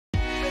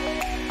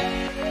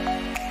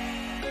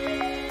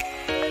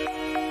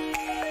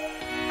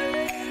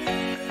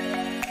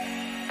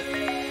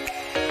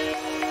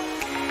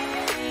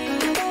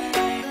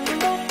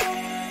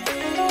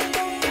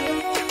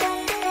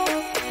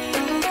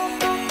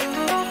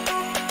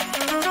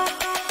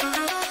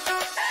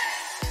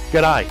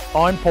G'day,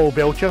 I'm Paul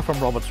Belcher from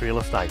Roberts Real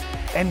Estate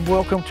and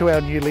welcome to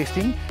our new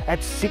listing at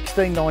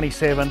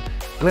 1697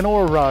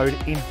 Glenora Road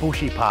in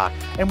Bushy Park.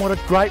 And what a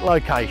great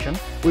location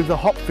with the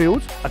hop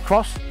fields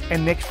across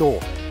and next door.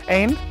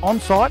 And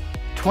on site,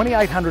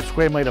 2,800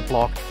 square metre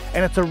block,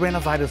 and it's a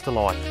renovator's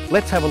delight.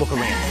 Let's have a look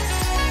around.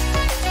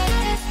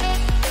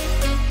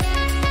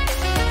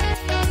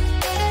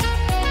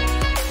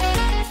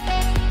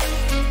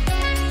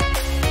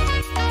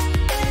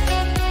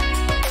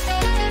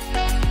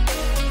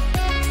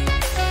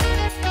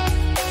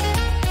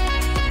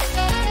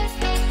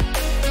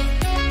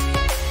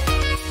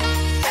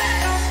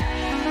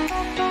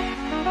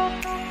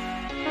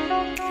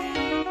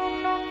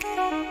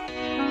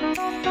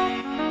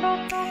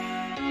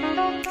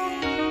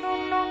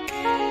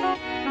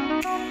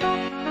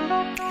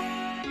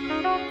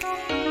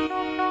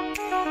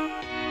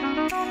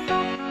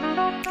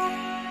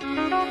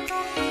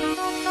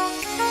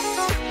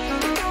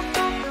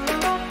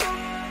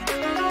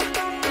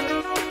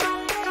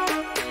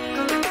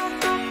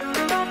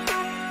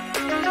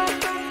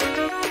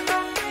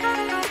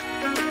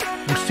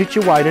 We're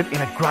situated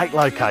in a great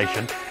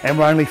location and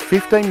we're only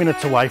 15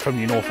 minutes away from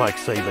your Norfolk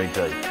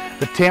CBD.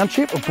 The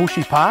township of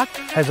Bushy Park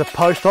has a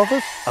post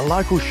office, a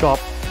local shop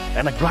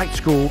and a great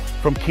school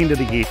from kinder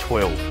to year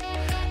 12.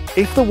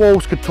 If the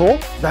walls could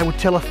talk, they would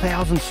tell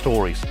 1,000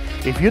 stories.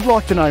 If you'd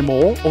like to know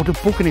more or to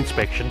book an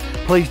inspection,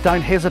 please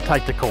don't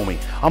hesitate to call me.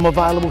 I'm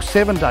available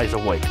 7 days a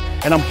week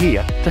and I'm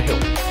here to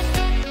help.